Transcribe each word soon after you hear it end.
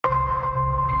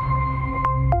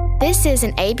This is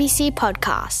an ABC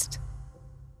podcast.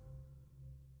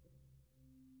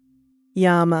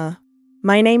 Yama.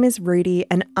 My name is Rudy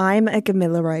and I'm a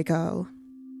Gamilaroi girl.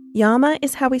 Yama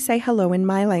is how we say hello in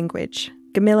my language,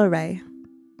 Gamilaroi.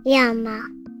 Yama.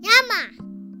 Yama.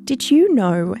 Did you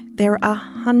know there are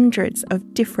hundreds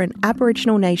of different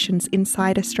Aboriginal nations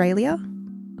inside Australia?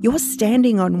 You're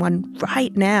standing on one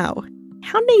right now.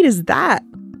 How neat is that?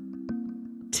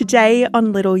 Today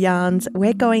on Little Yarns,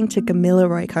 we're going to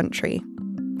Gamilaroi country.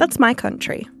 That's my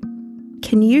country.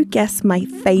 Can you guess my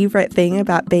favourite thing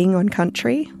about being on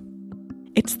country?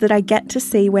 It's that I get to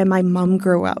see where my mum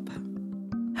grew up.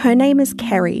 Her name is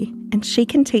Kerry, and she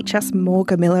can teach us more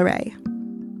Gamilaroi.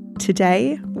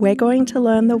 Today, we're going to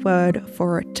learn the word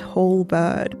for a tall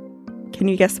bird. Can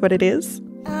you guess what it is?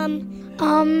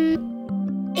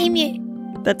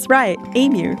 Emu. That's right,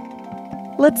 emu.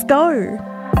 Let's go!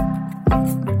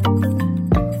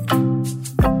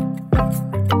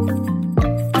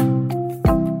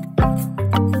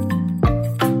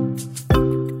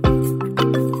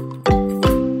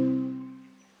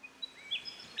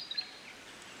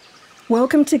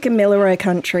 Welcome to Gamilaroi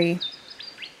country.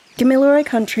 Gamilaroi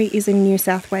country is in New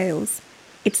South Wales.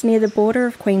 It's near the border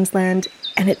of Queensland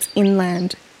and it's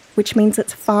inland, which means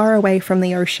it's far away from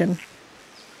the ocean.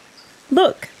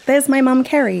 Look, there's my mum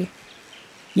Kerry.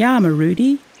 Yama,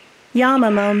 Rudy. Yama,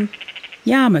 mum.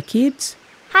 Yama, kids.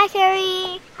 Hi,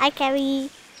 Kerry. Hi, Kerry.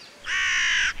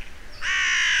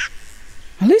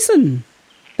 Listen,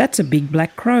 that's a big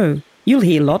black crow. You'll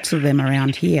hear lots of them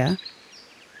around here.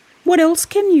 What else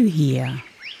can you hear?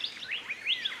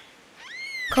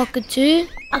 Cockatoo.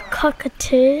 A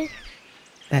cockatoo.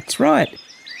 That's right.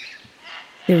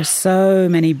 There are so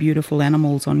many beautiful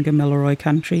animals on Gamilaroi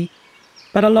country,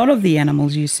 but a lot of the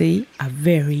animals you see are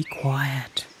very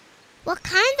quiet. What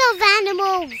kind of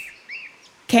animals?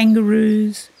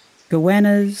 Kangaroos,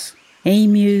 goannas,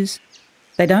 emus.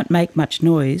 They don't make much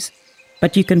noise,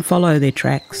 but you can follow their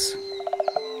tracks.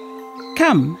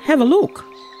 Come, have a look.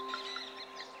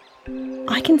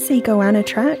 I can see goanna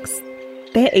tracks.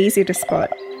 They're easy to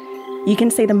spot. You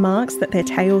can see the marks that their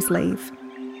tails leave.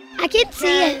 I can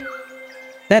see it.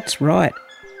 That's right.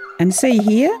 And see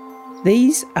here?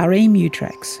 These are emu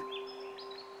tracks.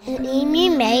 An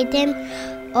emu made them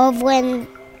of when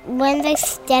they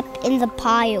step in the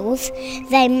piles.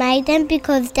 They made them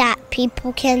because that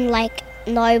people can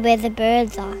know where the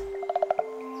birds are.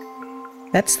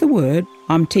 That's the word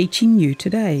I'm teaching you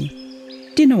today.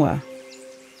 Dinua.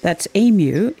 That's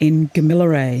emu in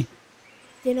Gamilaroi.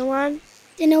 Dinnerwan.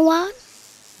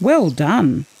 Well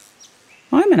done.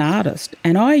 I'm an artist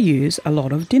and I use a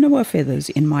lot of dinua feathers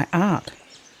in my art.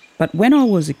 But when I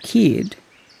was a kid,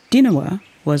 dinua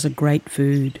was a great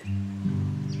food.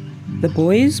 The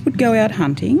boys would go out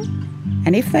hunting,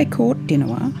 and if they caught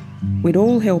dinua, we'd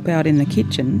all help out in the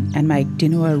kitchen and make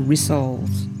dinua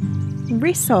rissoles.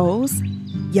 Rissoles?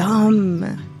 Yum!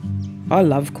 I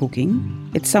love cooking.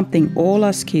 It's something all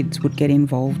us kids would get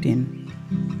involved in.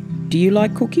 Do you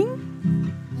like cooking?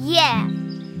 Yeah.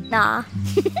 Nah.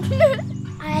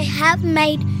 I have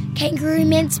made kangaroo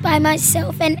mince by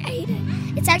myself and ate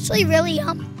it. It's actually really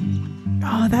yum.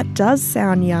 Oh, that does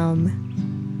sound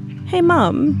yum. Hey,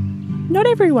 Mum, not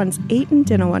everyone's eaten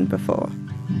dinnerwan before.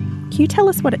 Can you tell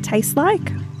us what it tastes like?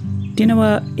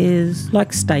 Dinua is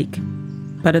like steak,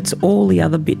 but it's all the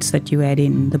other bits that you add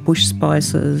in, the bush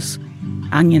spices.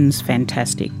 Onions,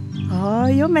 fantastic. Oh,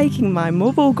 you're making my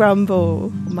mubble grumble,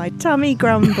 my tummy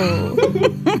grumble.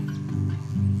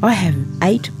 I have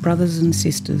 8 brothers and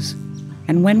sisters,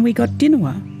 and when we got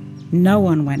dinua, no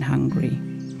one went hungry.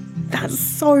 That's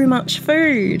so much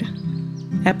food.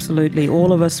 Absolutely,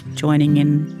 all of us joining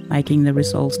in, making the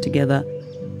rissoles together.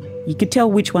 You could tell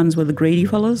which ones were the greedy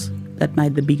fellas that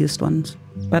made the biggest ones,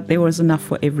 but there was enough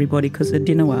for everybody because the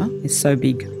dinua is so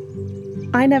big.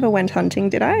 I never went hunting,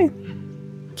 did I?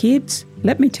 Kids,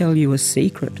 let me tell you a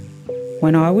secret.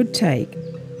 When I would take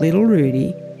little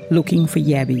Rudy looking for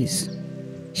yabbies,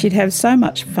 she'd have so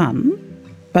much fun,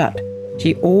 but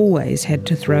she always had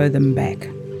to throw them back.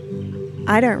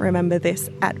 I don't remember this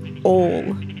at all,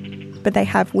 but they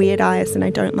have weird eyes and I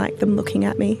don't like them looking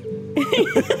at me.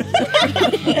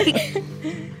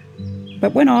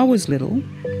 But when I was little,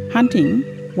 hunting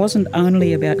wasn't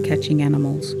only about catching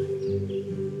animals.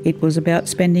 It was about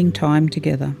spending time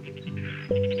together.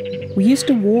 We used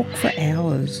to walk for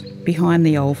hours behind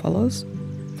the old fellas,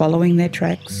 following their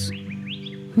tracks,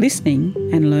 listening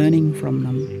and learning from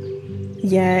them.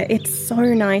 Yeah, it's so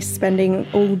nice spending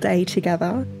all day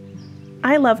together.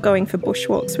 I love going for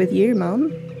bushwalks with you,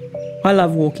 Mum. I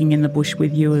love walking in the bush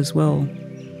with you as well.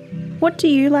 What do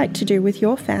you like to do with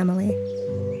your family?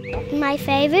 My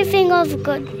favourite thing of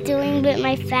doing with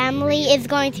my family is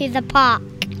going to the park.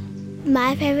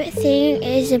 My favourite thing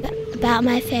is about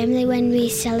my family when we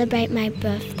celebrate my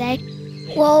birthday.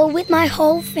 Well, with my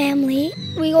whole family,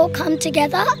 we all come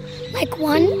together like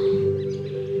one.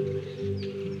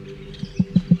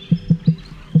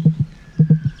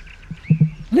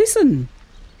 Listen,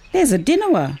 there's a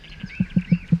Dinawa.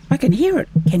 I can hear it.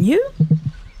 Can you?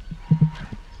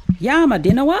 Yama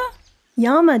Dinawa?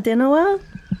 Yama Dinawa?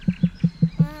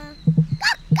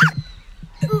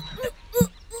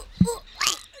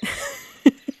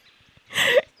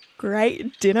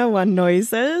 Great Dinawa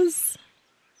noises.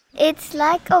 It's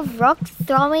like a rock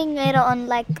throwing it on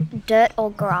like dirt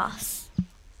or grass.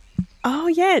 Oh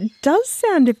yeah, it does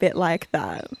sound a bit like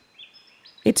that.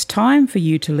 It's time for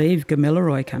you to leave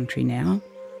Gamilaroi country now.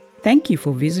 Thank you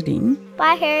for visiting.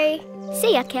 Bye, Harry.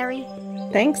 See ya, Carrie.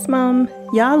 Thanks, Mum.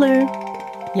 Yalu.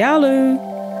 Yalu.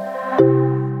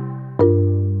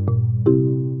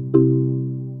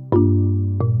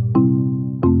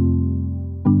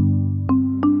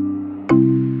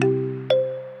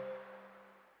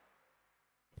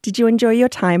 Did you enjoy your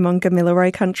time on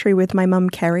Gamilaroi country with my mum,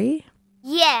 Kerry?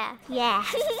 Yeah. Yeah.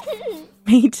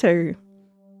 Me too.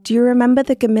 Do you remember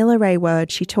the Gamilaroi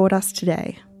word she taught us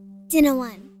today?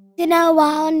 Dinawan.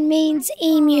 Dinawan means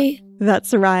emu.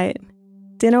 That's right.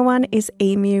 Dinawan is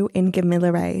emu in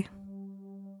Gamilaroi.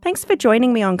 Thanks for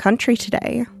joining me on country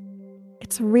today.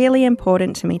 It's really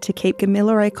important to me to keep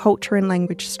Gamilaroi culture and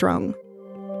language strong.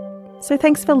 So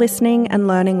thanks for listening and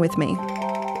learning with me.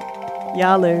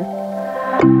 Yalu.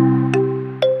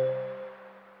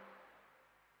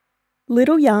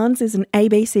 Little Yarns is an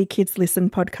ABC Kids Listen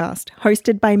podcast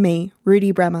hosted by me,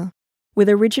 Rudy Bremer, with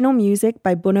original music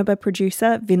by Bunaba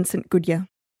producer Vincent Goodyear.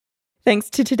 Thanks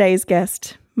to today's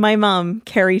guest, my mum,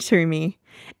 Kerry Toomey,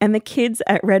 and the kids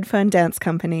at Redfern Dance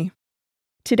Company.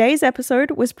 Today's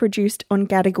episode was produced on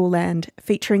Gadigal land,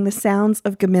 featuring the sounds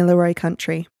of Gamilaroi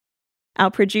country.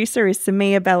 Our producer is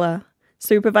Samia Bella,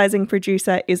 supervising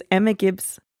producer is Emma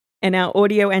Gibbs, and our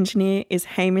audio engineer is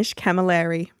Hamish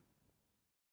Camilleri.